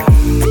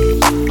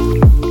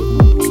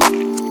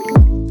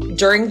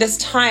during this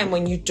time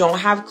when you don't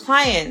have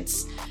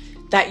clients,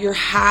 that you're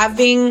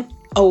having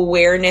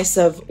awareness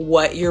of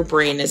what your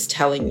brain is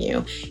telling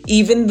you,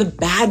 even the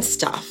bad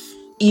stuff,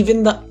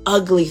 even the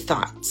ugly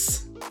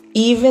thoughts,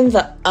 even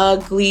the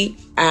ugly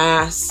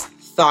ass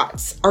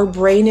thoughts. Our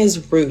brain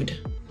is rude.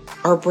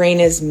 Our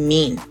brain is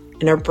mean,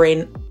 and our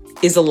brain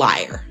is a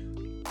liar.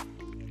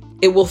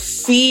 It will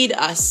feed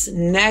us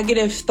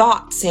negative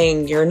thoughts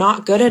saying, you're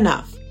not good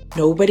enough.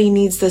 Nobody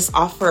needs this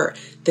offer.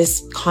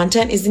 This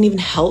content isn't even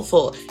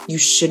helpful. You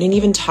shouldn't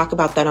even talk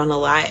about that on a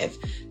live.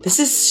 This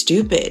is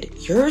stupid.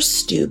 You're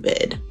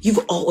stupid.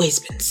 You've always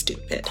been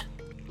stupid.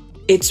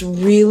 It's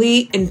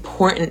really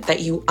important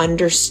that you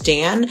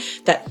understand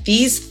that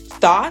these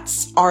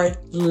thoughts are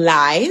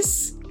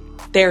lies.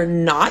 They're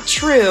not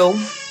true.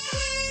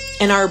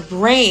 And our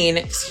brain,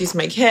 excuse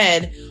my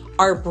kid,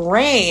 our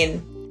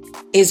brain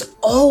is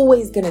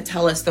always going to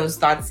tell us those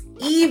thoughts,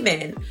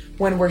 even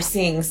when we're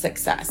seeing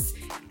success,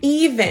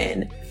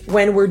 even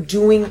when we're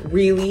doing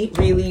really,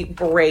 really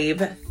brave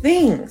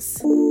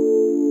things.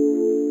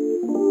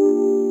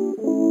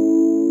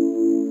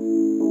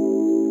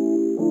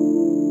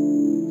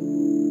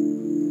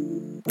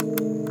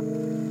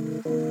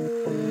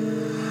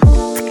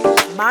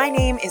 My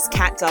name is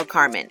Kat Del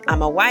Carmen.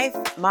 I'm a wife,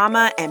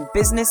 mama, and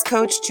business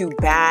coach to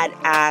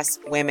badass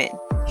women.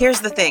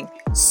 Here's the thing.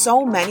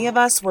 So many of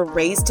us were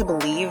raised to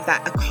believe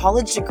that a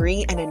college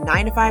degree and a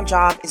 9-to-5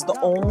 job is the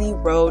only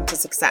road to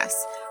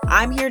success.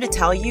 I'm here to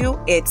tell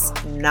you it's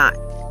not.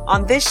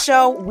 On this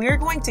show, we're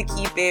going to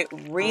keep it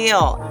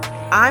real.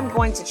 I'm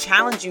going to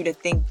challenge you to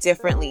think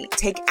differently,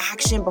 take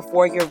action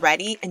before you're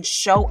ready, and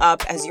show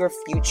up as your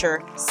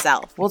future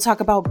self. We'll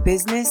talk about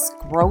business,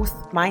 growth,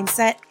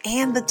 mindset,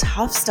 and the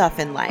tough stuff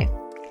in life.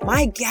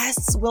 My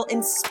guests will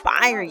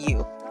inspire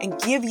you and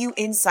give you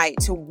insight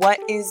to what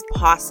is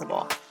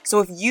possible. So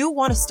if you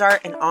want to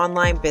start an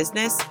online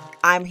business,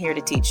 I'm here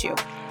to teach you.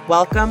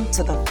 Welcome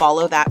to the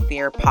Follow That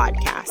Fear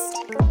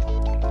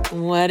podcast.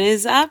 What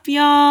is up,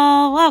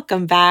 y'all?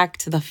 Welcome back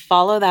to the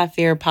Follow That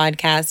Fear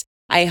podcast.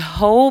 I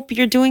hope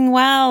you're doing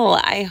well.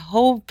 I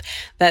hope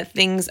that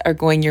things are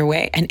going your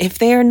way. And if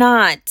they are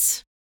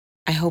not,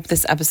 I hope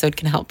this episode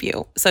can help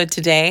you. So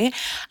today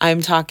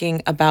I'm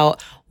talking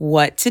about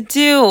what to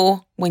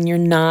do when you're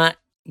not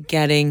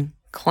getting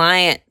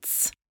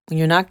clients. When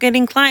you're not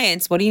getting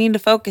clients, what do you need to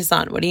focus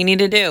on? What do you need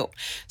to do?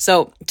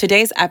 So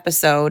today's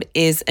episode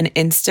is an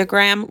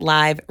Instagram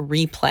live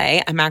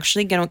replay. I'm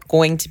actually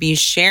going to be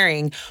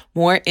sharing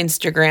more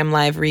Instagram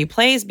live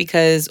replays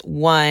because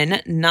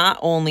one, not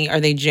only are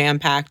they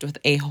jam-packed with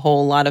a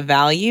whole lot of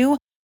value,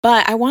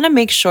 but I want to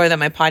make sure that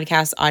my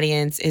podcast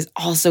audience is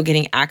also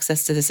getting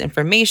access to this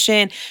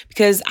information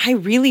because I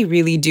really,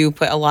 really do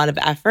put a lot of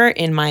effort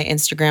in my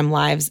Instagram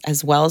lives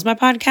as well as my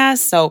podcast.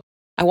 So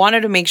I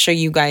wanted to make sure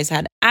you guys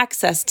had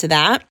access to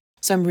that.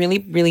 So I'm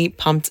really, really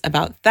pumped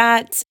about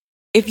that.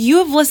 If you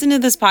have listened to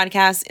this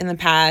podcast in the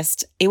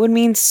past, it would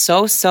mean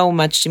so, so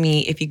much to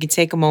me if you could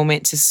take a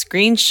moment to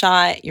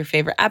screenshot your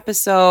favorite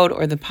episode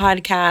or the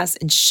podcast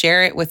and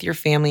share it with your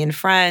family and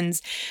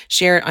friends.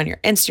 Share it on your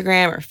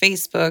Instagram or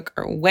Facebook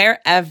or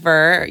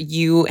wherever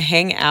you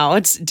hang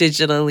out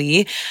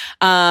digitally,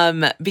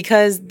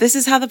 because this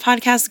is how the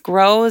podcast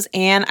grows,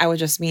 and I would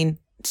just mean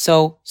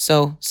so,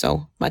 so,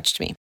 so much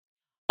to me.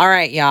 All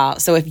right, y'all.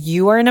 So if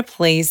you are in a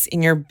place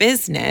in your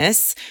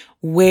business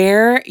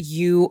where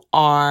you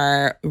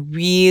are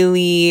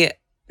really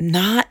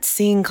not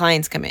seeing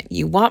clients come in,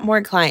 you want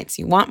more clients,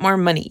 you want more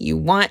money, you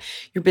want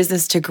your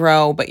business to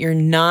grow, but you're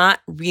not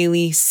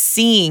really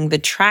seeing the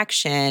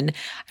traction,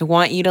 I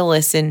want you to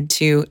listen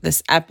to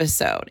this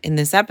episode. In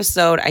this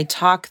episode, I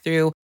talk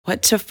through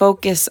what to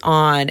focus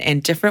on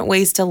and different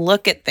ways to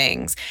look at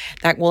things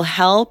that will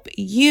help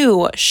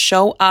you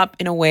show up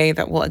in a way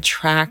that will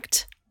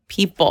attract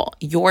people,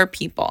 your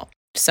people.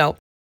 So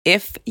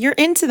if you're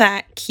into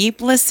that, keep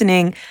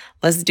listening.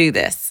 Let's do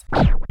this.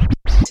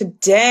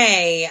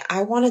 Today,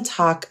 I want to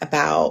talk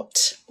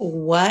about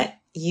what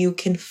you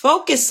can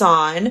focus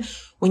on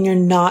when you're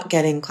not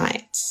getting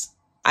clients.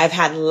 I've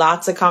had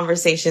lots of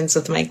conversations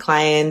with my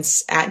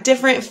clients at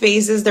different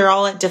phases. They're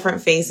all at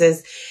different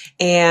phases.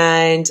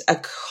 And a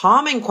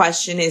common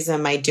question is,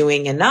 am I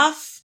doing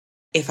enough?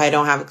 If I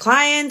don't have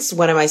clients,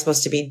 what am I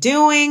supposed to be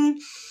doing?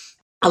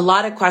 A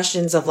lot of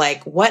questions of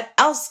like, what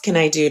else can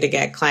I do to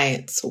get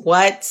clients?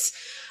 What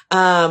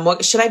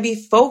should I be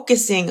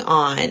focusing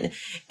on?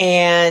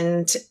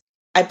 And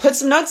I put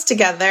some notes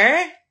together.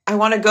 I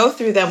want to go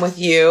through them with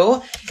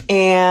you,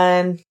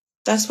 and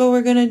that's what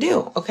we're going to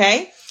do.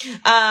 Okay.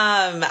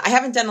 I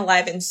haven't done a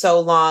live in so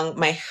long.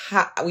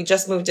 We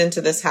just moved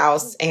into this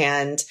house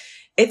and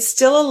it's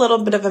still a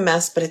little bit of a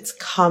mess, but it's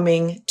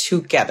coming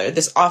together.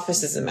 This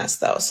office is a mess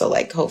though. So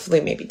like,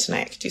 hopefully maybe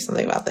tonight I could do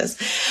something about this.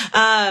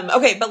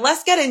 Okay, but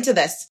let's get into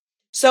this.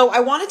 So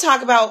I want to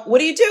talk about, what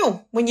do you do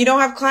when you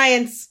don't have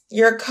clients?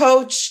 You're a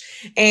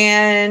coach,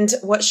 and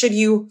what should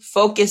you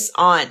focus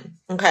on?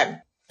 Okay.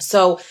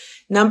 So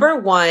number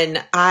one,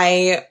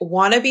 I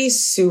want to be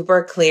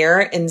super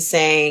clear in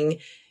saying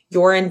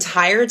your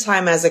entire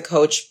time as a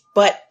coach,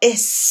 but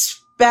especially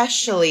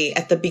especially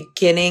at the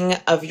beginning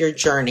of your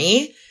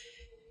journey,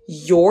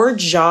 your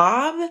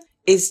job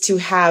is to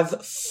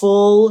have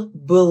full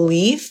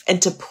belief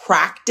and to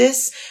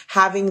practice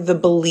having the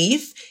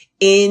belief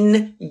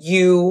in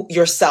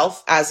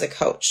yourself as a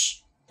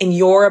coach, in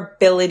your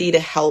ability to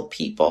help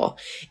people,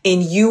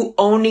 in you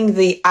owning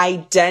the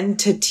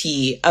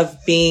identity of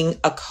being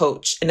a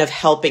coach and of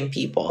helping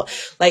people.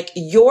 Like,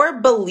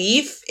 your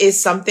belief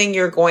is something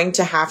you're going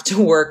to have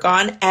to work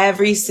on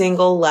every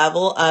single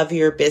level of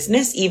your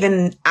business,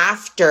 even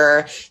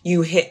after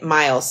you hit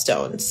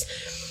milestones.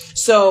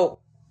 So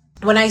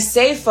when I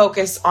say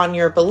focus on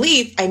your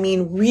belief, I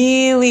mean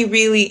really,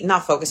 really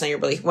not focus on your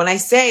belief. When I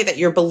say that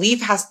your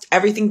belief has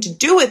everything to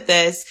do with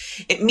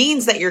this, it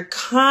means that you're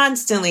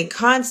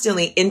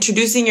constantly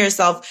introducing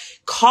yourself,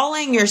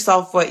 calling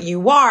yourself what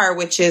you are,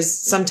 which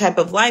is some type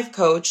of life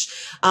coach,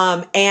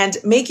 and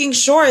making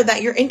sure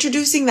that you're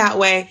introducing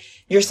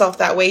yourself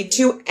that way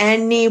to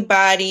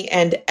anybody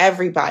and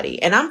everybody.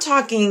 And I'm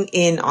talking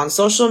on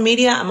social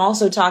media. I'm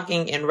also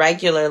talking in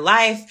regular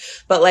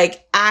life, but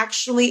like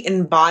actually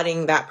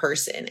embodying that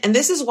person. And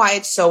this is why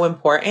it's so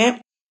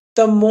important.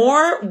 The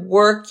more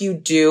work you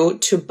do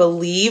to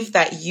believe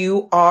that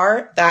you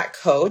are that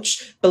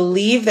coach,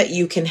 believe that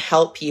you can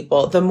help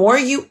people, the more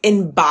you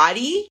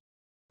embody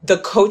the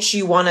coach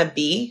you want to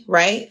be,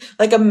 right?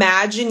 Like,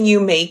 imagine you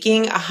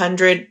making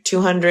 $100,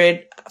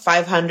 $200,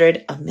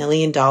 $500, $1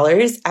 million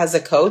as a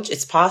coach.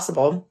 It's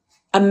possible.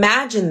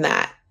 Imagine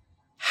that.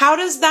 How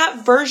does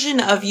that version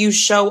of you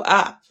show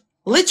up?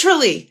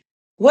 Literally,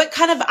 what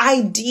kind of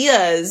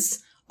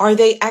ideas are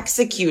they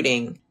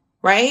executing,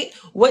 right?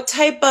 What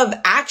type of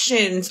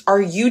actions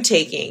are you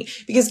taking?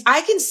 Because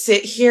I can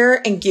sit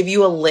here and give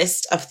you a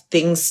list of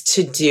things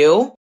to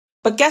do,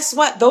 but guess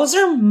what? Those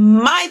are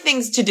my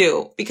things to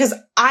do because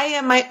I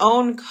am my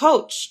own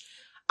coach.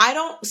 I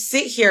don't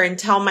sit here and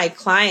tell my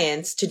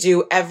clients to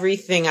do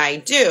everything I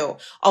do.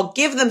 I'll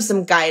give them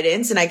some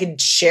guidance and I can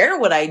share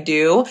what I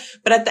do.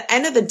 But at the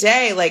end of the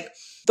day, like,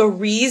 the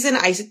reason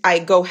I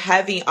go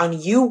heavy on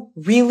you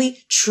really,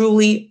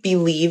 truly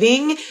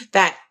believing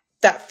that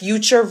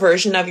future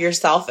version of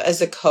yourself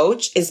as a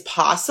coach is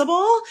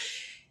possible,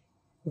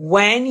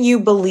 when you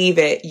believe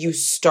it, you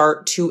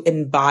start to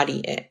embody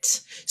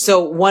it.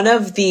 So when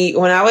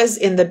I was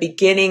in the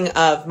beginning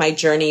of my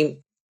journey,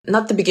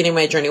 not the beginning of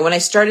my journey, when I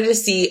started to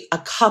see a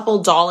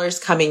couple dollars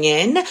coming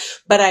in,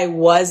 but I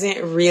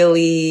wasn't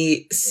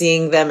really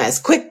seeing them as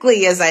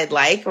quickly as I'd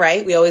like,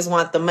 right? We always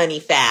want the money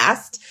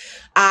fast.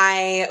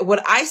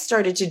 What I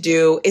started to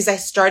do is I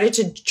started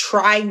to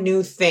try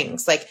new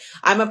things. Like,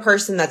 I'm a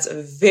person that's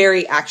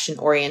very action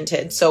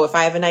oriented. So if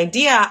I have an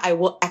idea, I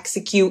will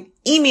execute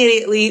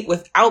immediately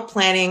without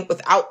planning,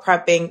 without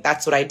prepping.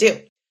 That's what I do.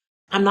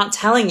 I'm not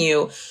telling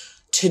you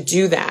to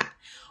do that.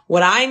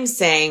 What I'm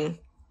saying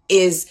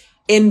is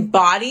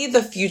embody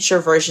the future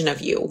version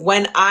of you.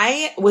 When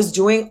I was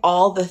doing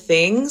all the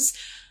things,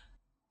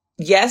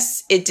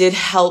 yes, it did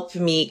help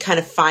me kind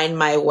of find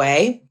my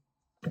way.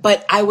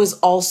 But I was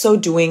also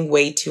doing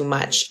way too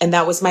much. And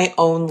that was my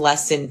own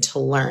lesson to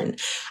learn.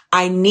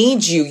 I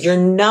need you. Your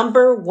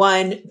number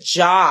one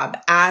job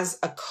as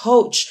a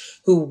coach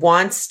who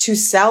wants to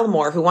sell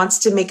more, who wants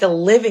to make a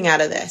living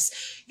out of this,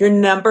 your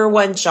number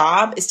one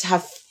job is to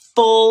have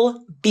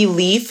full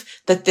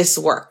belief that this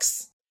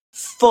works.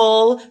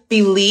 Full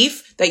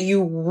belief that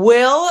you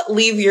will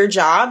leave your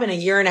job in a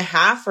year and a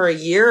half or a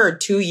year or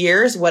 2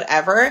 years,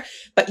 whatever.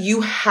 But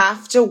you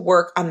have to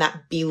work on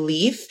that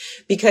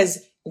belief, because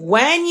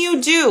when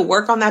you do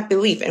work on that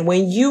belief and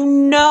when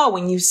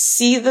you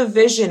see the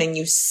vision and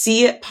you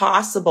see it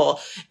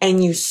possible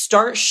and you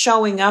start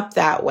showing up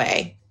that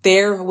way,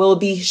 there will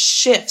be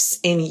shifts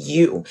in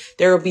you.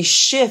 There will be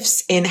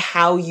shifts in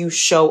how you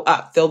show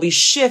up. There'll be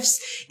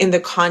shifts in the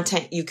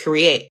content you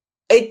create.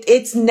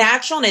 It's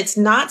natural and it's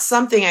not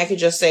something I could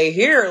just say,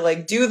 here,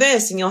 like, do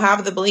this and you'll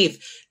have the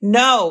belief.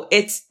 No,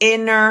 it's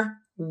inner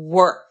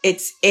work.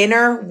 It's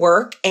inner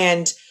work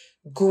and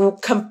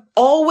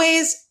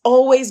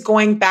always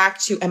going back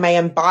to, am I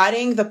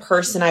embodying the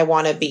person I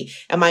want to be?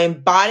 Am I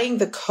embodying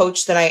the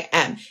coach that I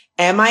am?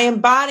 Am I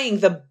embodying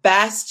the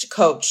best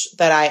coach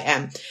that I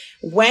am?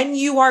 When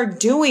you are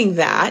doing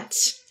that,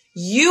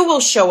 you will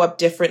show up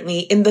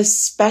differently in the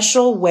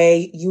special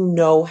way you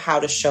know how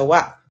to show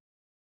up.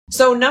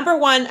 So number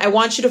one, I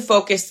want you to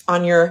focus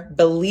on your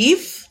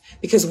belief,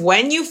 because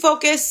when you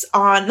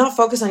not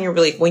focus on your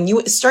belief, when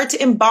you start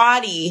to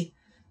embody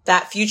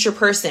that future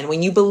person,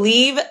 when you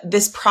believe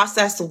this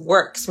process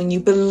works, when you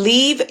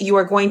believe you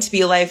are going to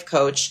be a life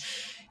coach,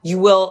 you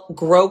will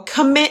grow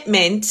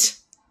commitment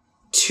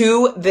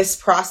to this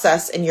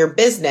process in your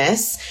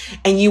business,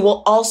 and you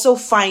will also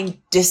find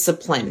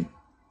discipline.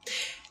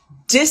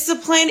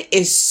 Discipline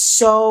is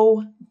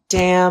so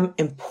damn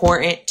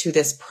important to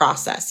this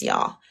process,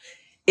 y'all.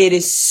 It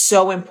is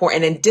so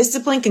important, and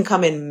discipline can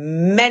come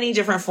in many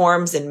different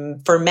forms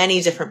and for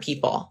many different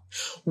people.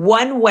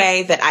 One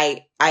way that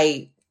I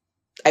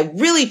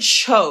really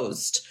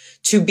chose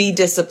to be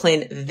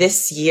disciplined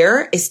this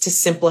year is to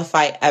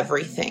simplify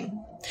everything.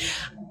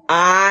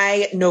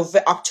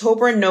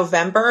 October and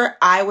November,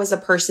 I was a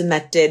person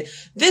that did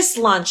this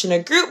lunch and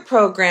a group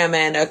program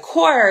and a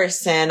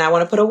course, and I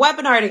want to put a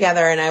webinar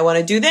together and I want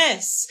to do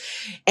this.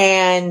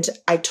 And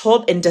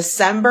in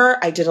December,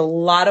 I did a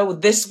lot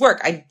of this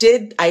work.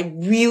 I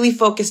really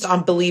focused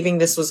on believing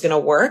this was going to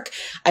work.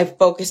 I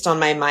focused on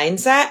my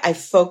mindset. I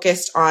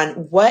focused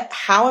on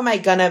how am I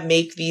going to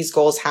make these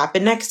goals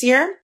happen next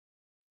year?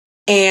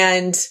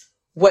 And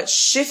what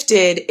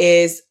shifted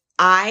is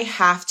I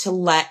have to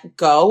let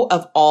go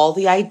of all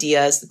the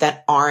ideas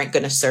that aren't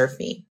going to serve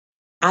me.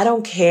 I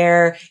don't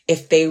care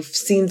if they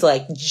seemed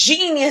like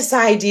genius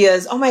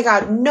ideas. Oh my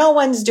God, no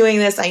one's doing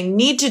this. I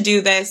need to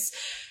do this.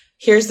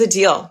 Here's the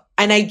deal.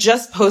 And I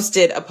just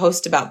posted a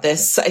post about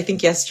this, I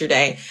think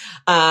yesterday.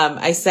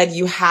 I said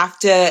you have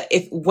to,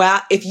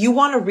 if you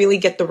want to really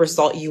get the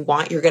result you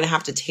want, you're going to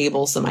have to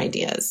table some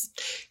ideas.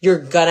 You're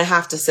going to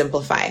have to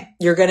simplify.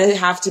 You're going to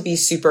have to be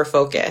super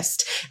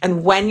focused.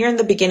 And when you're in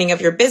the beginning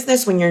of your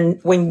business,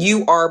 when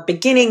you are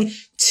beginning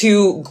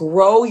to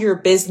grow your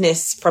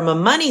business from a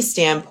money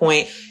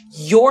standpoint,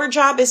 your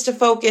job is to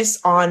focus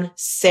on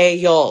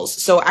sales.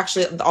 So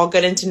actually, I'll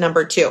get into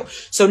number 2.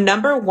 So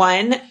number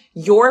 1,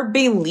 your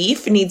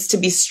belief needs to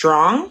be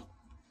strong.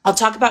 I'll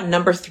talk about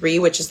number 3,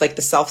 which is like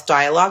the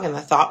self-dialogue and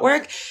the thought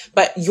work,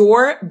 but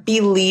your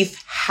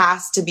belief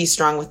has to be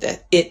strong with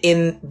it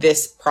in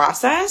this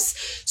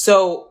process.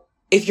 So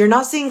if you're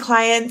not seeing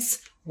clients,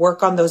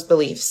 work on those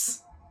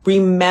beliefs.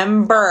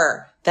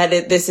 Remember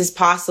that this is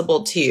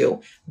possible to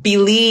you.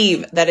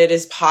 Believe that it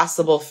is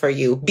possible for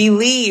you.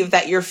 Believe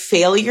that your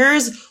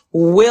failures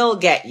will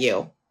get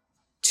you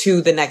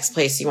to the next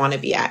place you want to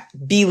be at.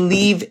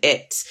 Believe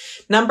it.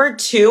 Number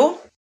 2,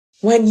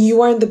 when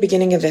you are in the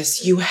beginning of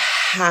this, you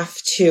have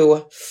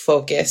to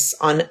focus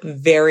on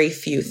very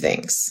few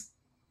things.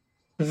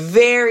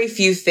 Very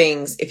few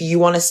things if you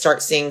want to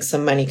start seeing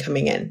some money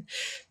coming in.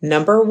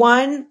 Number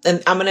 1,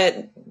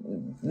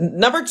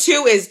 number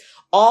 2 is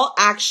all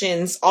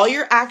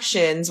your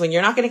actions, when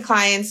you're not getting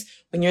clients,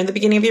 when you're in the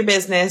beginning of your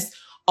business,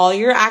 all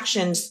your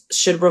actions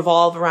should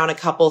revolve around a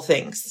couple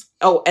things.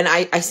 Oh, and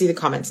I see the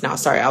comments now.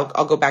 Sorry.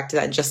 I'll go back to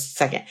that in just a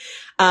second.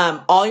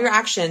 All your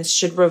actions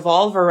should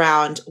revolve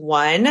around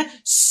 1,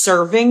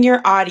 serving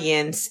your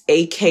audience,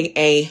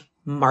 AKA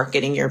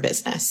marketing your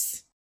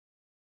business.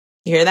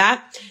 You hear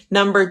that?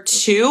 Number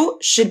 2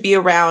 should be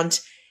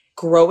around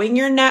growing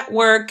your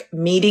network,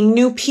 meeting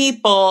new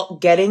people,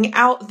 getting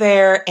out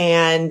there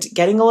and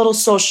getting a little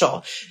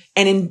social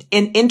and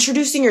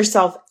introducing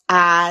yourself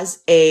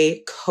as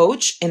a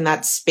coach in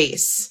that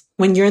space.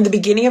 When you're in the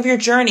beginning of your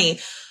journey,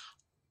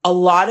 a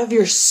lot of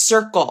your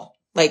circle,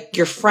 like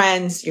your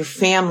friends, your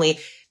family,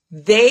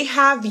 they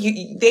have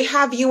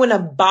you in a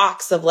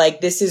box of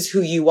like, this is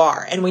who you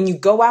are. And when you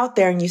go out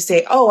there and you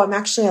say, oh, I'm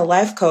actually a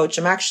life coach,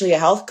 I'm actually a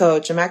health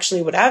coach, I'm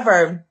actually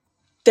whatever,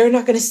 they're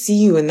not going to see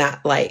you in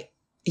that light.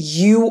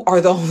 You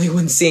are the only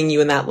one seeing you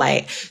in that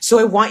light. So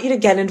I want you to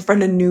get in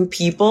front of new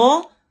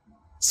people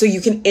so you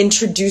can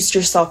introduce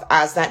yourself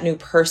as that new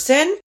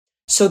person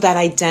so that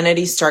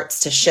identity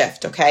starts to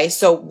shift. Okay.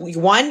 So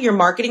 1, you're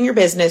marketing your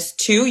business.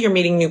 2, you're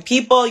meeting new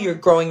people. You're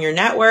growing your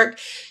network.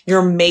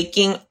 You're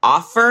making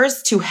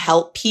offers to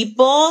help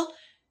people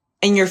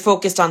and you're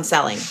focused on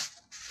selling.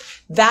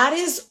 That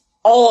is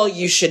all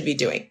you should be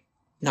doing.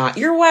 Not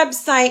your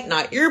website,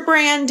 not your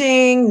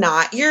branding,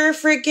 not your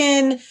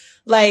freaking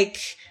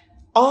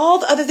all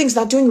the other things,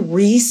 not doing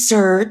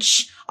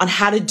research on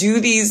how to do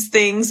these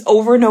things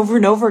over and over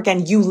and over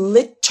again. You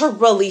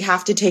literally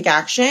have to take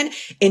action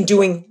in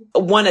doing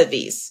one of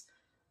these.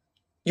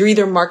 You're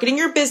either marketing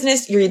your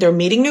business, you're either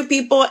meeting new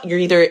people, you're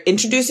either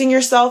introducing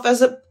yourself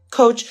as a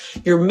coach,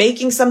 you're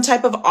making some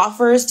type of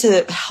offers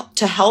to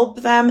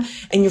help them,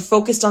 and you're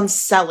focused on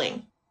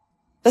selling.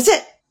 That's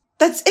it.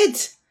 That's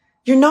it.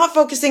 You're not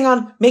focusing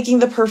on making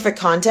the perfect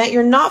content.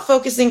 You're not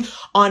focusing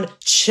on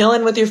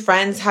chilling with your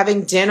friends,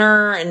 having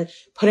dinner and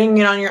putting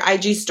it on your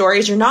IG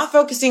stories. You're not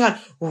focusing on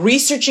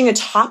researching a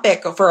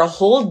topic for a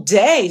whole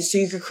day so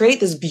you could create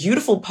this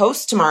beautiful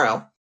post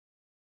tomorrow.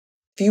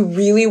 If you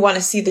really want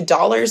to see the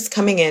dollars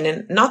coming in,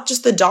 and not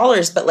just the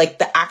dollars, but like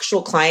the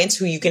actual clients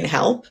who you can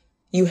help,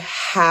 you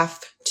have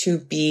to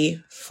be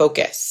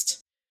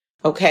focused.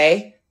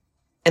 Okay?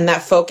 And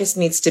that focus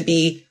needs to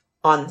be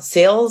on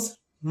sales,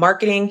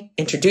 marketing,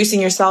 introducing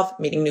yourself,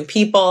 meeting new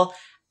people,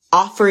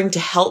 offering to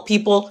help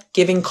people,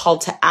 giving call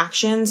to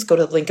actions. Go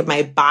to the link in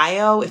my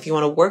bio if you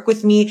want to work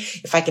with me.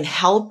 If I can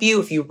help you,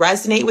 if you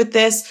resonate with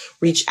this,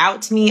 reach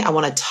out to me. I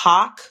want to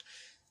talk.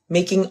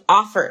 Making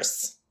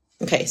offers.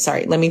 Okay,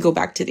 sorry. Let me go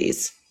back to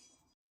these.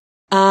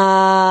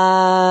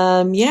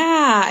 I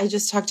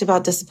just talked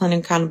about discipline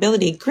and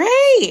accountability.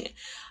 Great.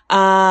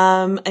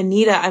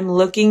 Anita, I'm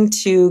looking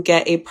to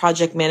get a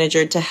project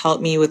manager to help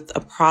me with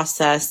a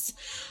process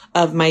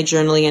of my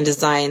journaling and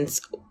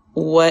designs.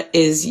 What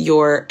is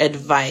your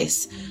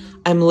advice?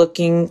 I'm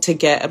looking to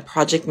get a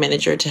project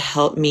manager to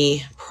help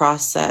me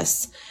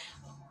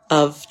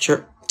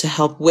to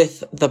help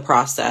with the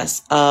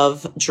process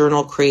of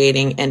journal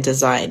creating and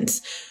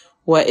designs.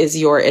 What is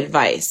your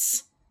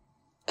advice?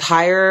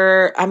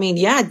 hire,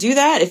 do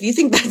that. If you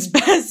think that's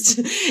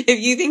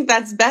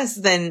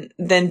best,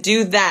 then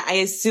do that. I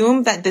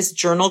assume that this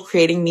journal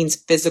creating means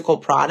physical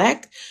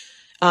product.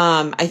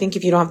 I think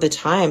if you don't have the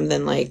time,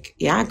 then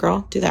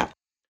girl, do that.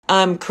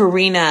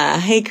 Karina.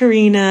 Hey,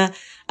 Karina.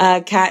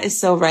 Kat is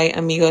so right,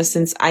 amigo.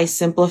 Since I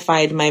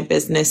simplified my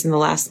business in the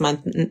last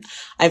month,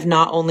 I've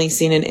not only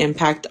seen an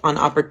impact on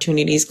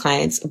opportunities,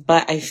 clients,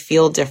 but I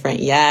feel different.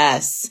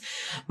 Yes.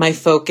 My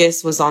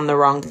focus was on the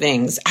wrong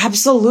things.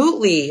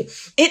 Absolutely.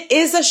 It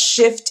is a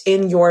shift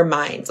in your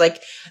mind.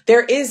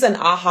 There is an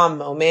aha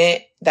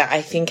moment that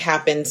I think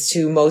happens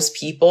to most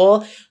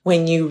people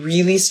when you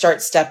really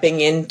start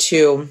stepping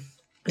into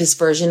this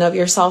version of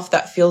yourself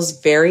that feels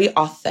very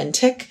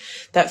authentic,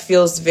 that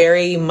feels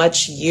very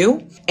much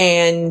you.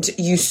 And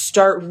you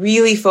start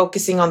really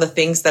focusing on the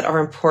things that are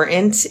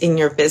important in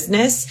your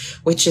business,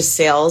 which is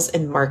sales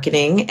and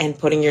marketing and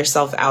putting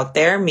yourself out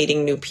there,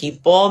 meeting new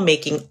people,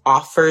 making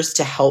offers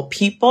to help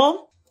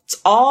people. It's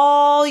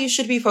all you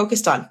should be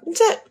focused on.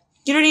 That's it.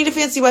 You don't need a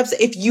fancy website.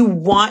 If you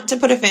want to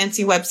put a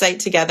fancy website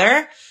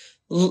together,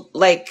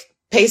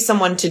 pay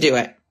someone to do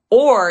it.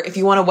 Or if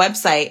you want a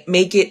website,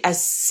 make it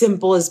as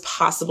simple as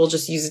possible.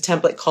 Just use a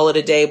template, call it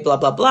a day, blah,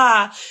 blah,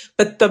 blah.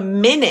 But the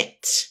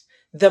minute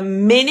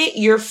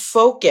your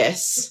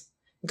focus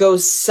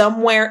goes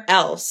somewhere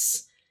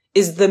else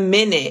is the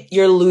minute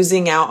you're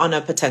losing out on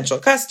a potential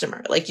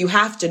customer. You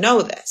have to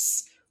know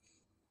this.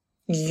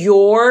 In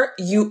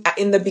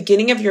the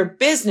beginning of your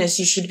business,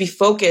 you should be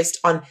focused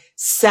on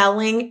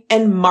selling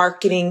and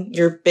marketing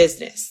your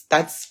business.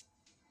 That's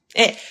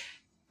it.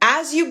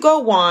 As you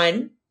go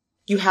on,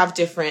 you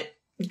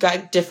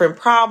got different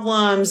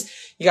problems.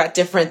 You got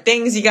different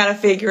things you got to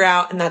figure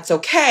out, and that's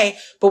okay.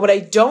 But what I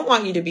don't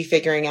want you to be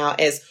figuring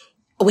out is,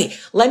 wait,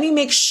 let me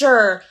make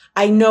sure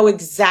I know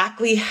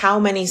exactly how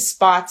many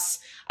spots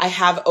I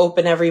have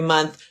open every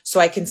month so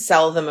I can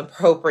sell them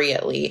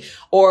appropriately.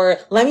 Or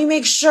let me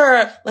make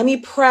sure, let me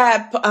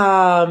prep,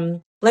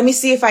 let me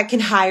see if I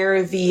can hire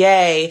a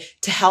VA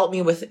to help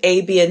me with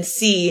A, B, and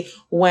C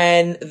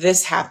when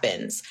this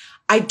happens.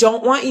 I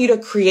don't want you to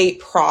create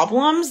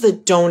problems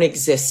that don't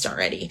exist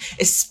already,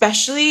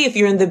 especially if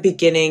you're in the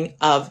beginning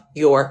of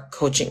your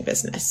coaching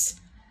business.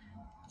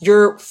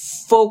 Your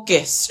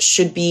focus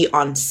should be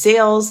on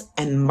sales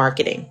and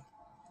marketing,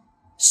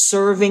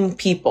 serving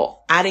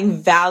people, adding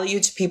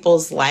value to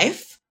people's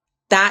life.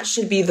 That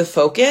should be the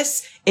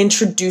focus.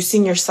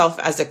 Introducing yourself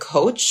as a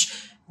coach,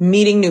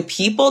 meeting new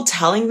people,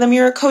 telling them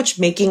you're a coach,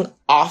 making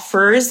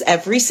offers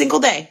every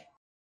single day.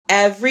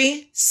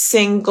 Every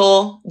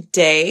single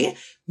day,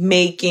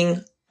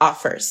 making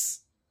offers.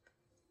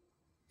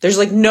 There's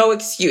no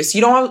excuse.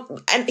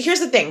 And here's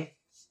the thing.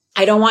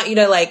 I don't want you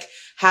to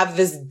have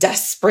this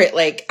desperate,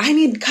 I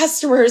need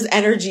customers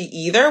energy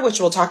either, which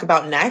we'll talk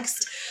about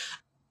next.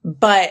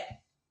 But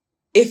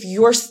if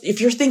you're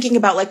thinking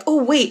about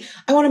oh wait,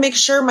 I want to make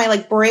sure my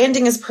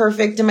branding is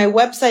perfect and my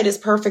website is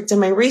perfect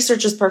and my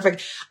research is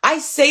perfect. I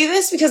say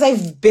this because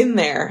I've been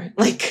there.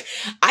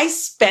 I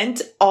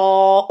spent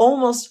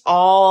almost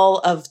all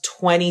of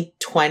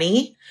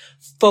 2020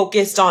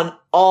 focused on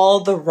all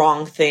the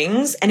wrong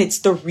things. And it's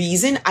the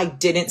reason I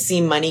didn't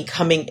see money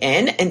coming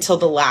in until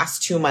the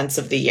last 2 months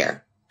of the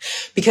year.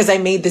 Because I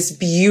made this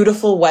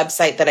beautiful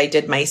website that I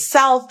did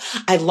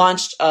myself. I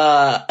launched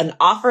an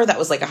offer that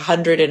was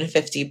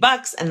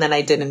 $150, and then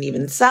I didn't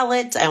even sell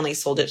it. I only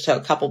sold it to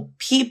a couple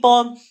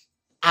people.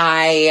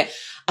 What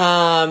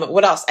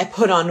else? I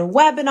put on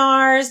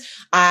webinars.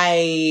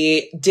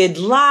 I did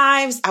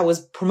lives. I was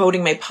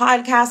promoting my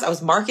podcast. I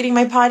was marketing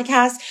my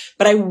podcast,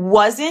 but I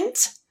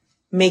wasn't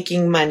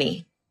making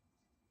money.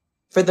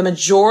 For the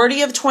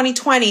majority of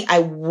 2020, I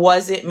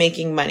wasn't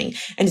making money.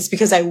 And it's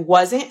because I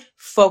wasn't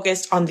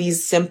focused on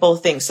these simple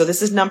things. So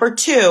this is number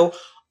 2.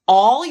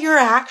 All your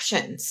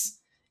actions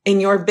in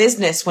your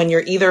business when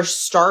you're either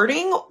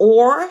starting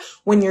or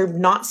when you're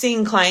not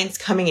seeing clients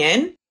coming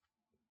in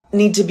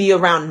need to be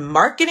around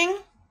marketing,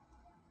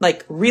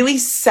 really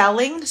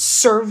selling,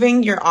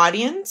 serving your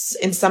audience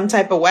in some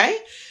type of way,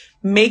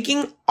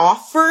 making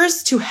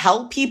offers to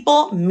help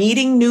people,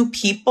 meeting new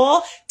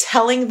people,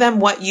 telling them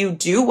what you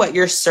do, what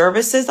your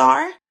services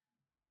are,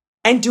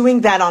 and doing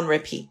that on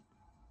repeat.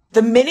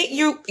 The minute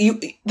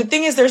the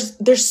thing is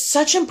there's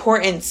such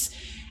importance.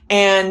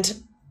 And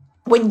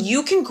when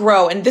you can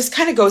grow, and this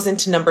kind of goes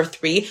into number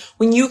 3,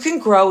 when you can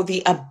grow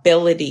the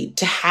ability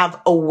to have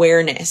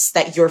awareness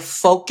that your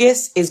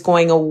focus is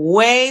going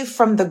away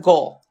from the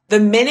goal. The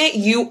minute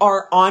you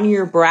are on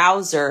your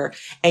browser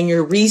and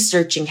you're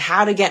researching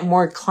how to get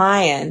more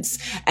clients,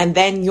 and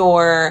then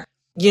you're,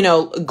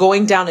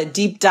 going down a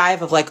deep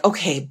dive of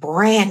okay,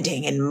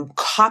 branding and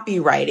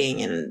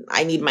copywriting, and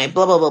I need my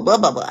blah, blah, blah, blah,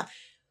 blah, blah.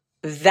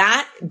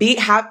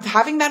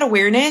 Having that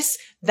awareness,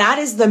 that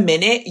is the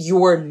minute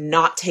you're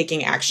not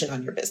taking action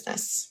on your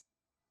business.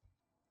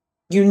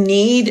 You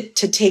need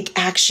to take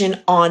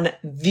action on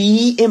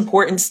the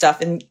important stuff,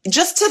 and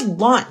just to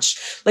launch,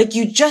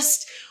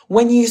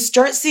 when you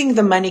start seeing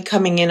the money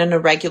coming in on a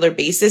regular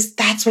basis,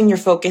 that's when your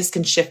focus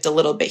can shift a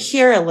little bit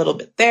here, a little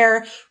bit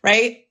there,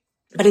 right?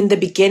 But in the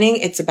beginning,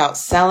 it's about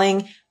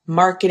selling,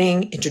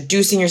 marketing,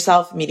 introducing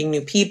yourself, meeting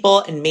new people,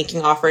 and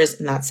making offers.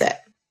 And that's it.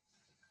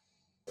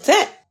 That's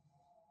it.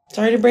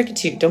 Sorry to break it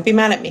to you. Don't be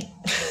mad at me.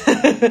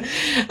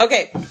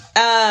 Okay.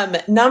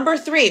 Number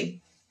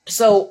 3.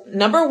 So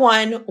number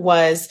 1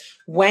 was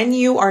when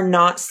you are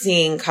not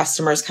seeing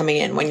customers coming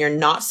in, when you're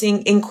not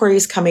seeing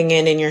inquiries coming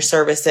in your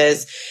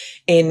services,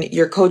 in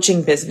your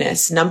coaching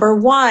business. Number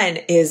 1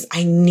 is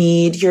I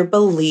need your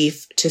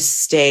belief to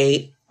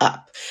stay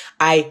up.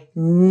 I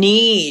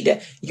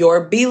need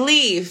your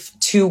belief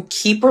to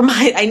keep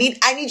I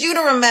need you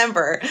to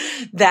remember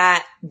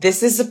that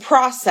this is a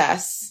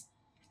process,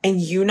 and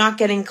you not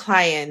getting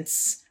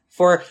clients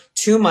for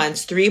 2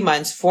 months, 3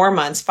 months, 4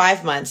 months,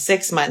 5 months,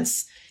 6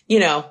 months,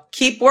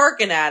 keep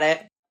working at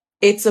it.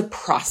 It's a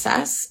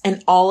process,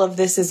 and all of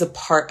this is a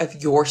part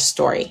of your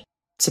story.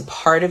 It's a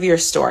part of your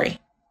story.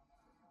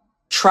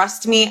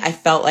 Trust me, I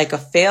felt like a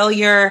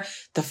failure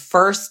the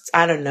first,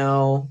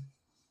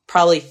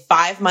 probably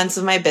 5 months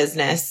of my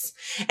business.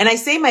 And I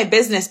say my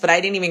business, but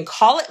I didn't even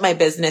call it my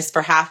business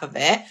for half of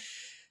it.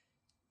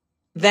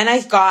 Then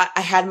I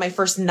had my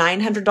first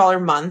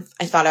 $900 month.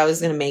 I thought I was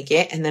going to make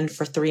it. And then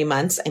for 3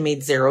 months, I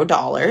made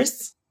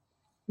 $0.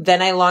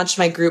 Then I launched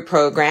my group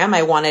program.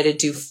 I wanted to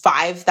do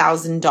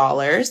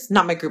 $5,000.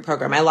 Not my group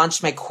program. I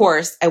launched my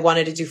course. I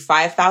wanted to do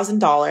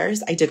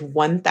 $5,000. I did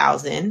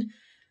 $1,000.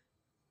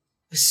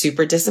 Was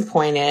super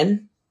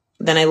disappointed.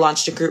 Then I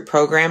launched a group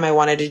program. I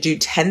wanted to do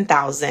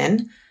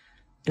 $10,000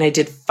 and I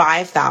did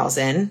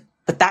 $5,000.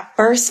 But that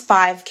first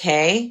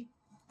 $5,000,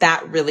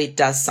 that really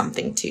does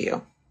something to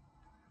you.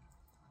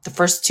 The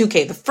first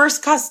 $2,000, the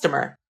first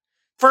customer,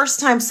 first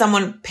time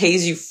someone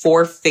pays you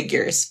 4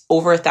 figures,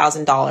 over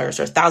 $1,000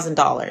 or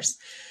 $1,000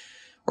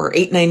 or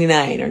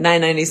 $8.99 or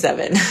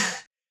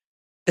 $9.97.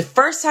 The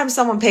first time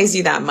someone pays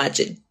you that much,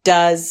 it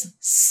does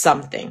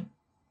something.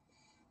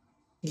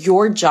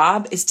 Your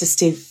job is to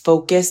stay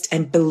focused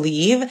and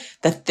believe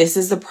that this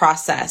is a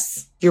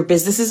process. Your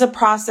business is a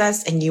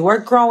process and you are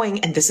growing,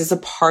 and this is a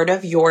part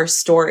of your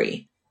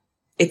story.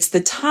 This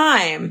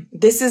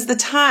is the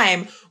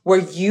time where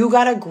you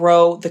gotta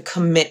grow the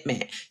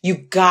commitment. You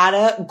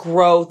gotta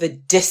grow the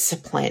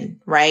discipline,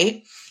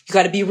 right? You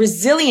gotta be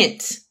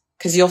resilient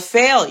because you'll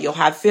fail. You'll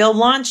have failed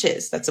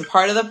launches. That's a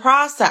part of the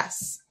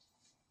process.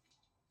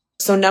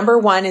 So number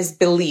 1 is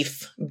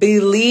belief.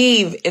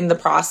 Believe in the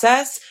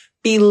process.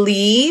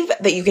 Believe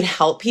that you can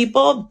help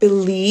people.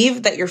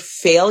 Believe that your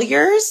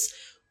failures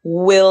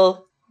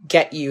will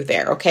get you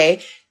there,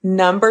 okay?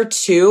 Number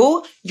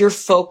 2, your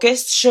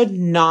focus should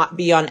not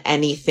be on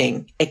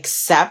anything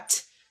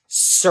except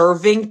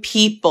serving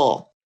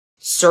people.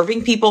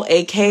 Serving people,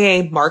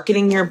 aka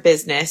marketing your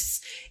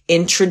business,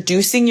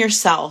 introducing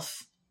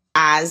yourself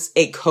as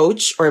a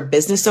coach or a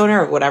business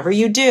owner or whatever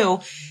you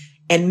do,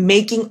 and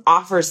making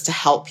offers to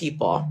help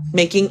people.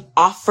 Making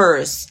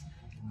offers.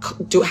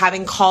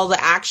 Having call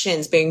to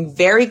actions, being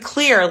very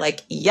clear,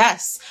 like,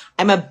 yes,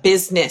 I'm a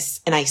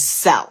business and I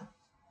sell.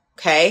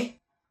 Okay.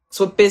 That's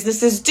what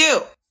businesses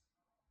do.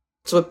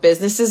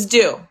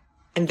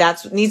 And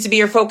that's what needs to be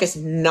your focus,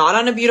 not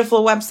on a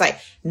beautiful website,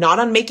 not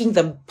on making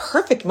the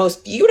perfect,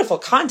 most beautiful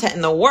content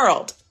in the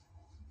world.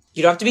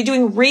 You don't have to be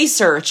doing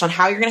research on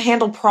how you're going to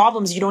handle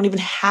problems you don't even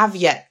have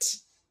yet.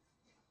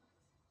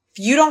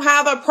 If you don't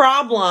have a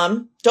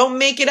problem, don't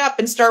make it up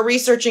and start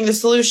researching the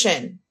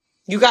solution.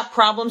 You got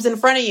problems in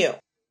front of you.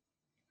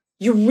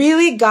 You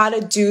really got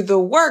to do the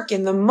work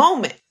in the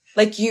moment.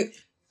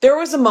 There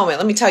was a moment,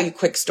 let me tell you a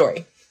quick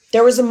story.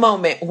 There was a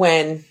moment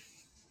when,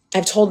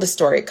 I've told this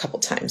story a couple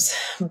times,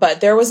 but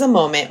there was a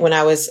moment when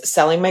I was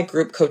selling my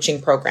group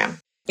coaching program.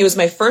 It was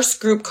my first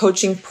group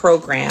coaching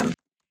program,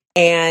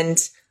 and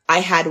I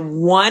had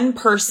one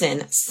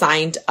person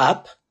signed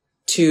up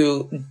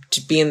to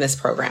be in this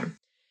program.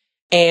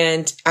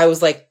 And I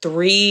was like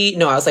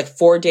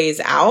 4 days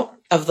out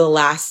of the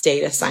last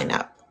day to sign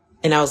up.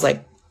 And I was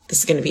like, this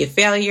is going to be a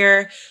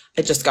failure.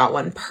 I just got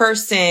one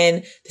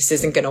person. This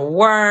isn't going to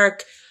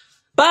work.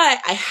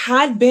 But I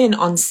had been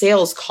on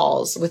sales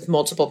calls with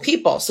multiple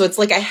people. So it's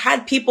like I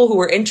had people who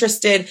were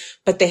interested,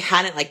 but they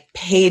hadn't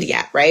paid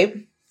yet, right?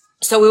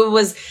 So it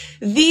was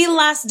the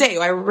last day.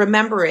 I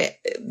remember it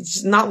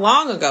not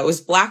long ago. It was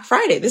Black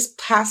Friday, this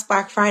past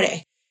Black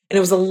Friday. And it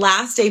was the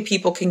last day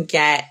people can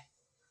get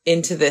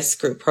into this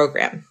group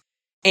program.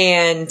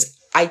 And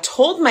I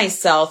told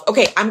myself,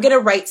 okay, I'm going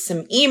to write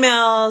some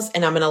emails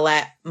and I'm going to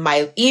let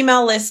my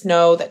email list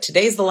know that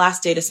today's the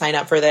last day to sign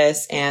up for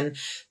this. And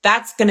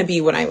that's going to be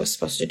what I was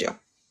supposed to do.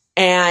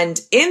 And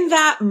in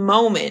that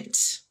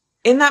moment,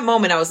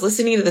 I was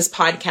listening to this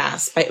great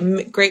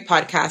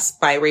podcast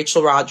by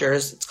Rachel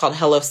Rodgers. It's called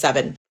Hello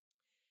 7.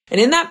 And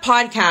in that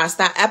podcast,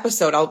 that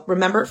episode, I'll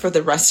remember it for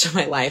the rest of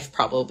my life,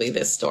 probably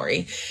this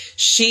story.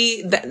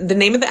 The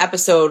name of the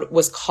episode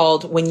was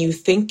called When You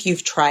Think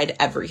You've Tried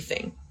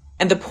Everything.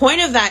 And the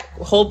point of that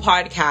whole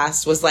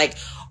podcast was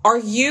are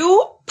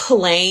you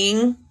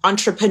playing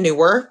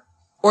entrepreneur,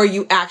 or are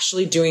you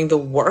actually doing the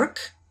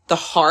work, the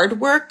hard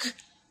work?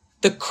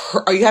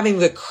 Are you having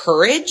the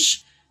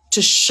courage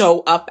to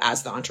show up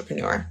as the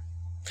entrepreneur?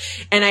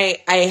 And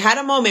I had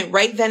a moment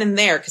right then and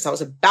there because I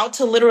was about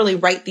to literally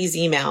write these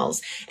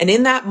emails. And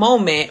in that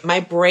moment, my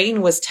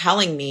brain was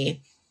telling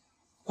me,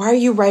 why are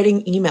you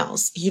writing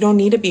emails? You don't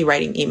need to be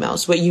writing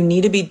emails. What you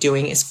need to be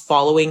doing is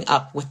following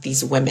up with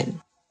these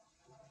women.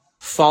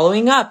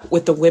 Following up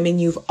with the women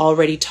you've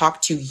already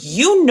talked to.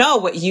 You know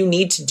what you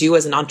need to do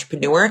as an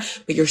entrepreneur,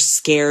 but you're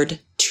scared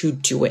to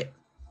do it.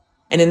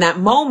 And in that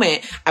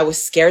moment, I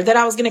was scared that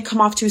I was going to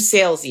come off too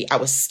salesy. I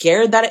was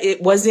scared that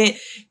it was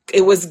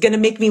going to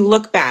make me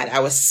look bad. I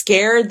was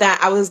scared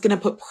that I was going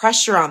to put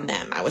pressure on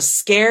them. I was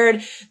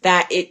scared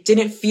that it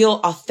didn't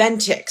feel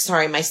authentic.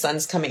 Sorry, my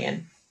son's coming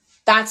in.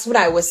 That's what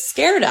I was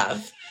scared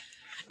of.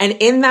 And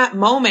in that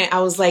moment,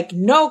 I was like,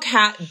 no,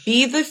 Kat,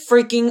 be the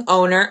freaking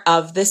owner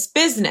of this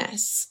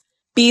business.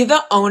 Be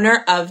the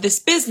owner of this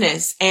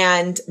business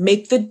and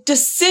make the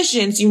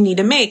decisions you need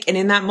to make. And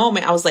in that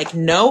moment, I was like,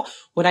 no,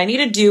 what I need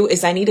to do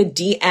is I need to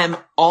DM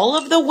all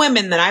of the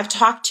women that I've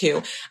talked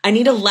to. I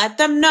need to let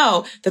them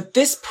know that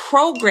this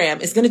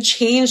program is going to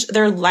change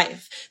their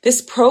life.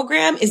 This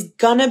program is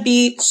going to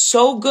be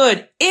so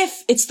good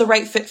if it's the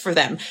right fit for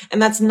them.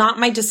 And that's not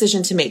my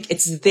decision to make.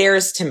 It's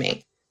theirs to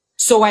make.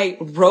 So I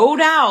wrote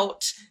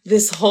out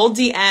this whole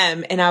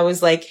DM and I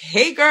was like,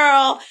 hey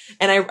girl.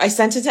 And I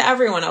sent it to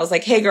everyone. I was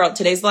like, hey girl,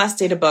 today's the last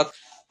day to book.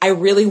 I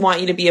really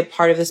want you to be a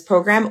part of this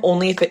program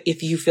only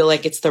if you feel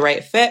like it's the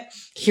right fit.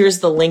 Here's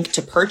the link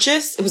to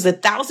purchase. It was a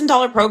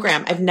 $1,000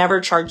 program. I've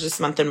never charged this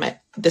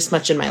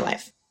much in my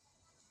life.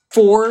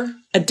 4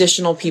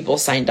 additional people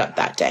signed up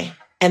that day.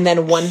 And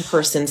then 1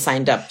 person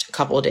signed up a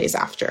couple of days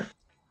after.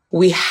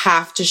 We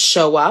have to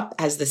show up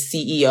as the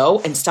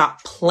CEO and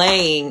stop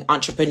playing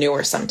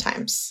entrepreneur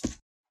sometimes.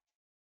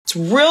 It's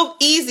real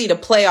easy to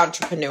play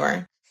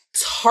entrepreneur.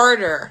 It's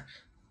harder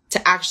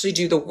to actually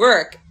do the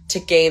work to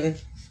gain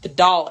the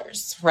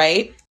dollars,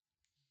 right?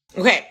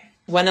 Okay,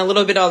 went a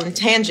little bit on a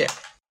tangent.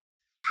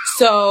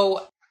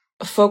 So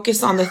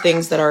focus on the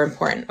things that are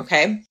important,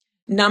 okay?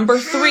 Number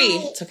 3,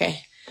 it's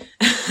okay.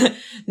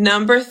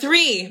 Number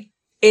 3,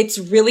 it's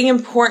really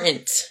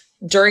important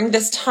during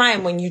this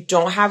time when you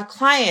don't have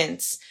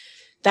clients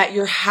that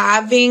you're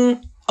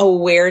having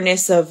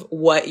awareness of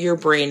what your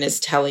brain is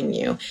telling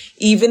you.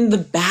 Even the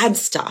bad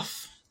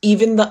stuff,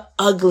 even the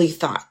ugly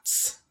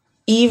thoughts,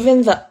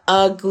 even the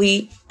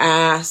ugly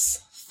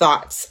ass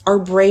thoughts. Our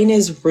brain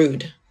is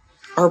rude.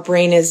 Our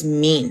brain is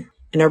mean,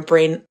 and our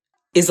brain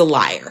is a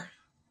liar.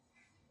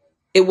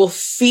 It will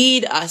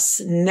feed us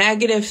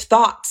negative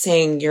thoughts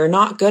saying you're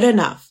not good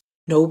enough.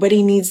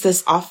 Nobody needs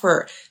this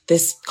offer.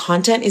 This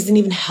content isn't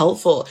even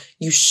helpful.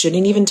 You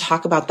shouldn't even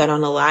talk about that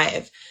on a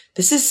live.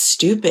 This is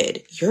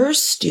stupid. You're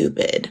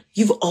stupid.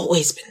 You've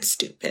always been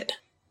stupid.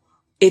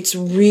 It's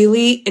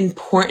really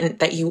important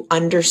that you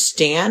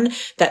understand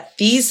that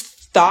these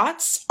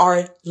thoughts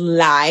are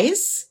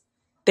lies.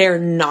 They're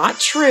not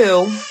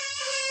true.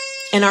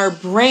 And our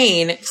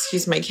brain,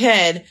 excuse my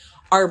kid,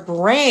 our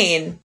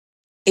brain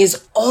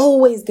is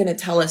always going to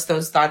tell us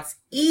those thoughts,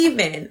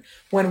 even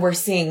when we're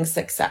seeing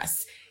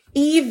success,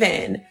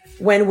 even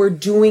when we're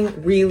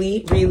doing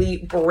really, really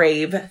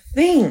brave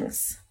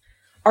things.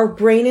 Our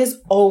brain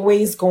is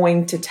always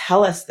going to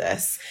tell us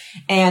this.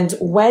 And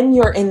when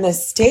you're in the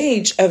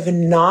stage of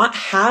not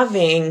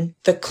having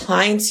the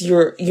clients,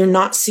 you're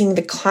not seeing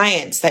the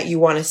clients that you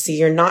want to see.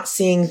 You're not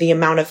seeing the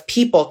amount of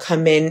people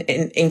come in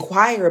and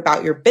inquire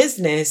about your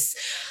business.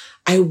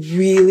 I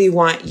really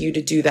want you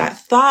to do that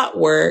thought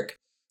work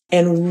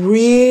and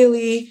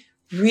really,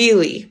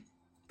 really,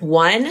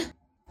 1,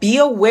 be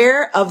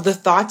aware of the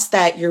thoughts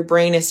that your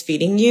brain is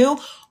feeding you,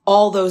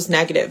 all those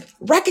negative.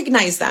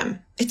 Recognize them.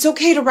 It's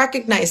okay to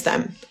recognize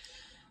them.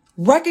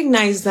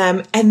 Recognize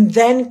them and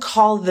then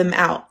call them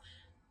out.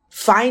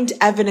 Find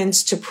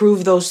evidence to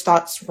prove those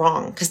thoughts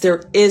wrong, because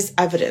there is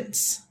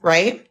evidence,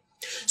 right?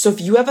 So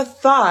if you have a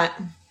thought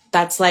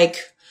that's like,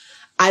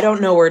 I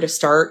don't know where to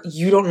start,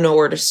 you don't know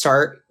where to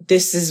start,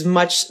 this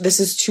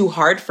is too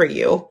hard for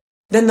you,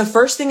 then the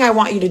first thing I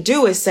want you to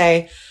do is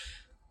say,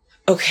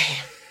 okay,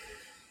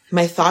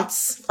 my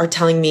thoughts are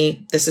telling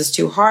me this is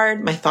too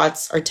hard. My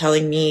thoughts are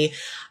telling me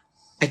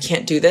I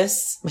can't do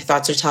this. My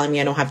thoughts are telling me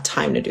I don't have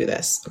time to do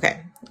this.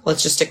 Okay,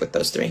 let's just stick with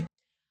those 3.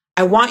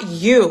 I want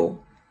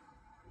you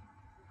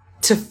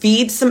to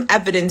feed some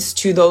evidence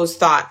to those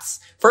thoughts.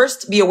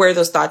 First, be aware of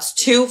those thoughts.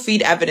 2,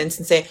 feed evidence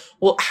and say,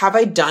 well, have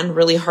I done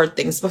really hard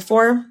things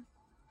before?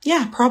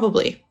 Yeah,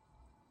 probably.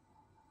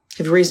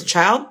 Have you raised a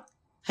child?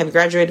 Have you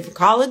graduated from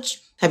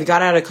college? Have you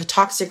got out of a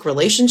toxic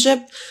relationship?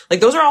 Like,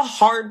 those are all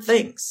hard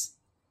things.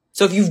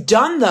 So if you've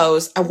done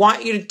those, I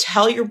want you to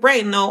tell your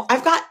brain, no,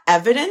 I've got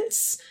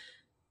evidence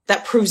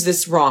that proves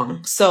this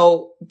wrong.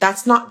 So that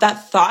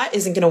thought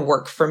isn't going to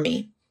work for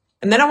me.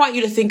 And then I want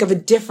you to think of a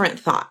different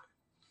thought,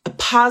 a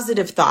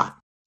positive thought,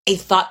 a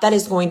thought that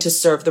is going to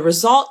serve the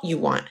result you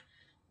want.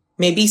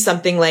 Maybe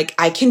something like,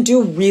 I can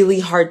do really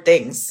hard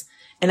things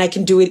and I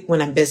can do it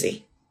when I'm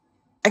busy.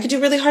 I can do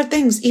really hard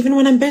things even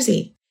when I'm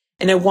busy.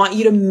 And I want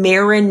you to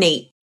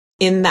marinate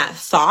in that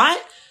thought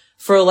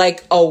for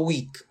like a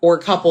week or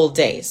a couple of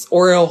days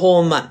or a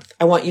whole month.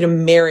 I want you to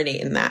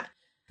marinate in that.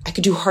 I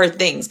could do hard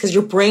things, because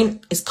your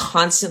brain is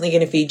constantly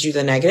going to feed you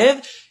the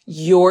negative.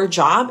 Your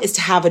job is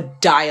to have a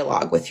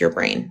dialogue with your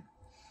brain.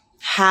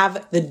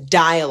 Have the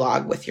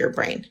dialogue with your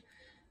brain.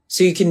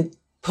 So you can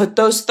put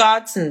those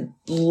thoughts and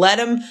let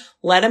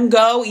them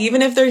go,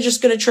 even if they're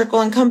just going to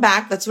trickle and come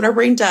back. That's what our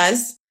brain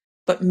does.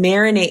 But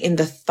marinate in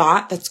the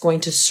thought that's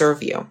going to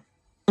serve you.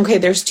 Okay,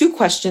 there's 2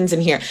 questions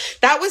in here.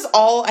 That was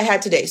all I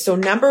had today. So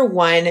number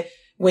 1,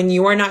 when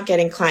you are not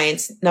getting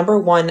clients, number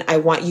 1, I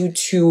want you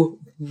to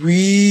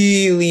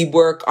really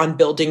work on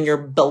building your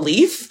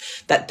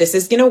belief that this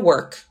is going to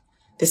work.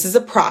 This is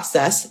a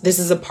process. This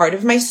is a part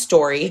of my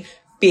story.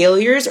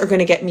 Failures are going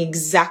to get me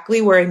exactly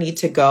where I need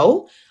to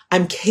go.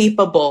 I'm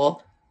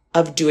capable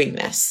of doing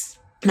this.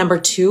 Number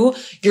 2,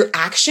 your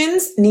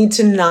actions need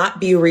to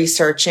not be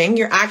researching.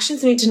 Your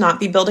actions need to not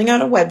be building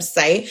out a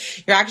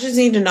website. Your actions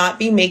need to not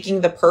be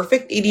making the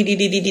perfect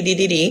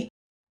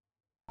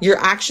Your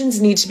actions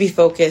need to be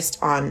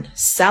focused on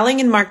selling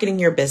and marketing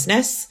your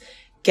business,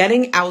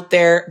 getting out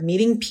there,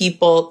 meeting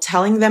people,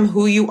 telling them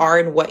who you are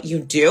and what you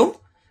do,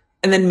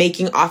 and then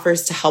making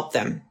offers to help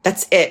them.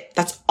 That's it.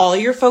 That's all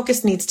your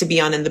focus needs to be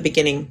on in the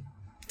beginning.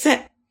 That's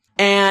it.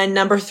 And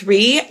number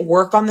 3,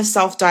 work on the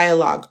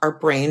self-dialogue. Our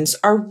brains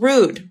are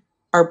rude.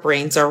 Our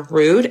brains are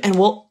rude and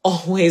will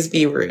always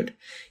be rude,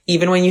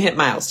 even when you hit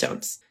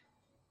milestones.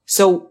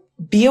 So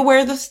be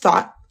aware of the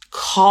thought,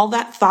 call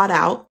that thought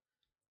out,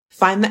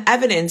 find the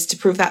evidence to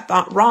prove that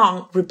thought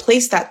wrong,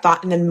 replace that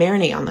thought, and then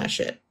marinate on that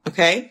shit.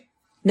 Okay?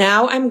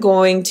 Now I'm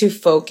going to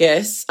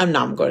focus.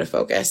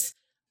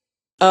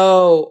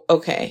 Oh,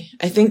 okay.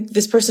 I think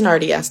this person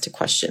already asked a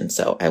question,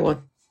 so I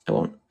won't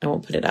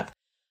put it up.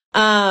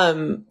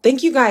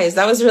 Thank you guys.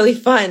 That was really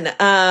fun.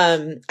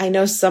 I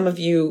know some of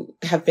you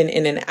have been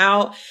in and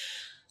out.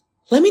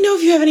 Let me know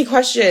if you have any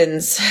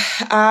questions.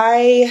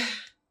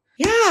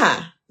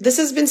 This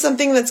has been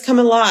something that's come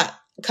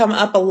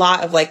up a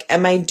lot of like,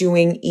 am I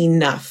doing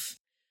enough?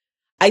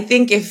 I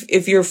think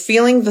if you're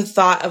feeling the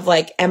thought of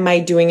like, am I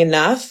doing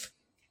enough?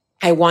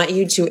 I want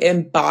you to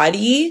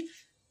embody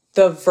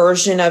the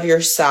version of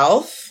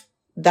yourself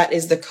that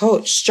is the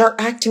coach. Start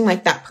acting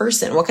like that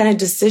person. What kind of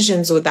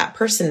decisions would that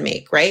person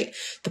make, right?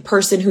 The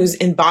person who's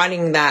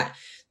embodying that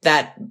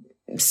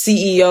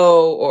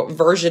CEO or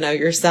version of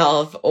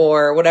yourself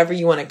or whatever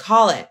you want to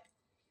call it.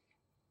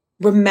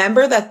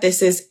 Remember that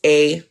this is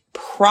a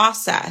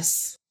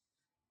process.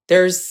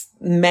 There's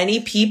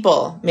many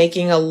people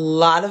making a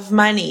lot of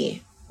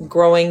money,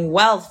 growing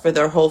wealth for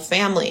their whole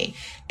family.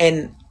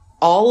 And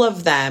all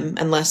of them,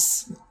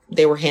 unless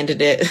they were handed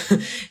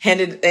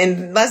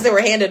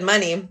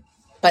money,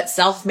 but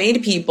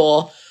self-made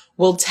people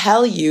will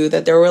tell you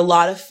that there were a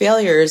lot of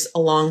failures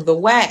along the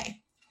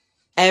way.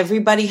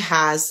 Everybody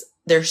has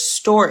their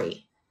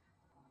story.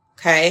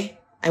 Okay?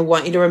 I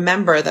want you to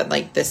remember that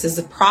like this is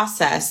a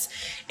process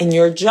and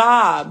your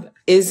job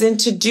isn't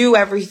to do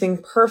everything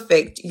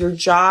perfect. Your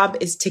job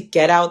is to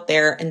get out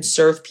there and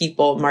serve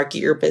people, market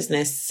your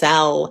business,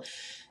 sell,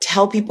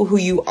 tell people who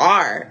you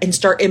are and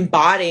start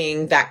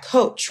embodying that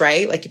coach,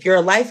 right? Like if you're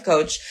a life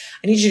coach,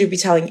 I need you to be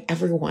telling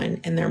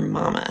everyone and their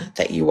mama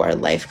that you are a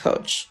life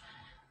coach.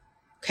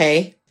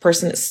 Okay?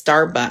 Person at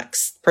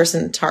Starbucks,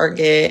 person at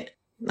Target.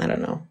 I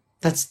don't know.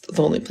 That's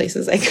the only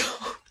places I go.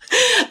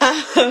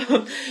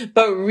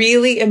 But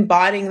really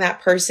embodying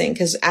that person,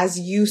 because as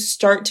you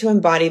start to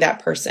embody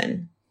that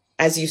person,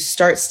 as you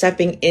start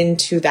stepping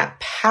into that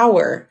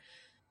power,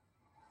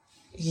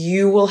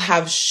 you will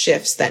have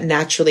shifts that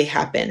naturally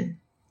happen.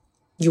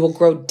 You will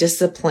grow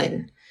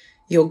discipline.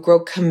 You'll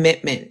grow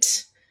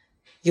commitment.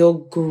 You'll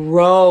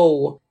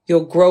grow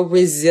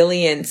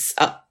resilience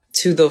up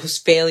to those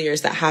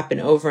failures that happen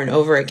over and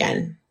over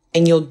again.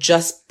 And you'll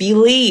just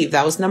believe.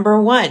 That was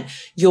number 1.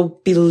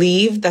 You'll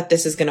believe that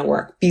this is going to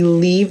work.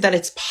 Believe that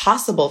it's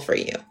possible for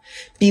you.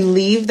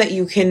 Believe that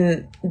you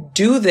can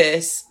do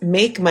this,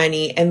 make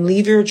money, and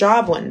leave your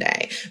job one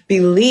day.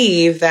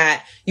 Believe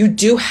that you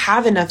do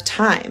have enough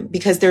time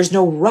because there's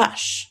no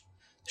rush.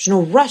 There's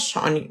no rush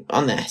on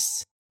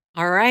this.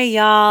 All right,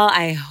 y'all.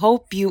 I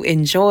hope you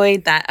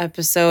enjoyed that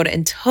episode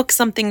and took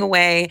something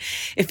away.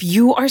 If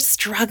you are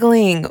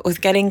struggling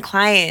with getting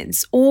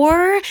clients,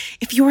 or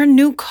if you're a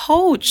new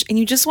coach and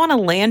you just want to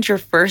land your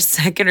first,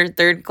 second, or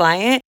third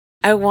client,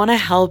 I want to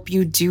help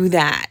you do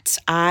that.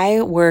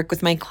 I work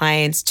with my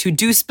clients to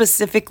do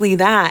specifically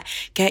that.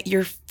 Get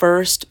your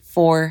first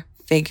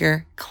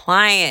 4-figure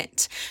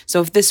client.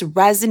 So if this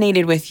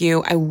resonated with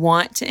you, I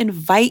want to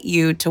invite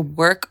you to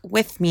work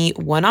with me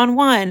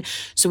one-on-one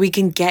so we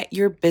can get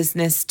your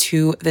business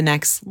to the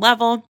next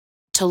level.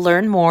 To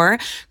learn more,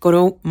 go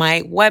to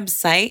my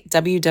website,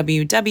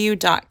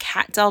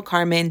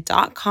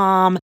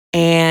 www.katdelcarmen.com,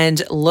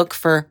 and look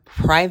for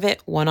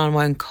private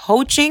one-on-one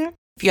coaching.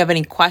 If you have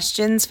any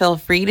questions, feel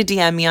free to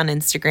DM me on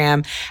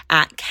Instagram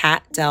at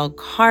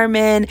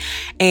 @KatDelCarmen.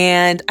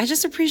 And I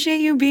just appreciate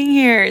you being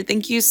here.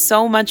 Thank you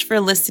so much for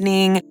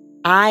listening.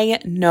 I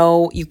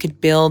know you could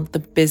build the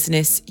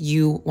business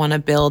you want to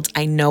build.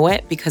 I know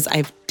it because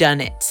I've done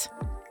it.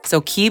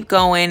 So keep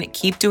going,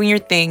 keep doing your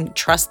thing,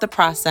 trust the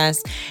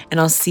process, and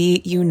I'll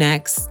see you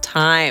next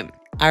time.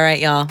 All right,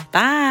 y'all.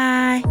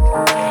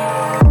 Bye.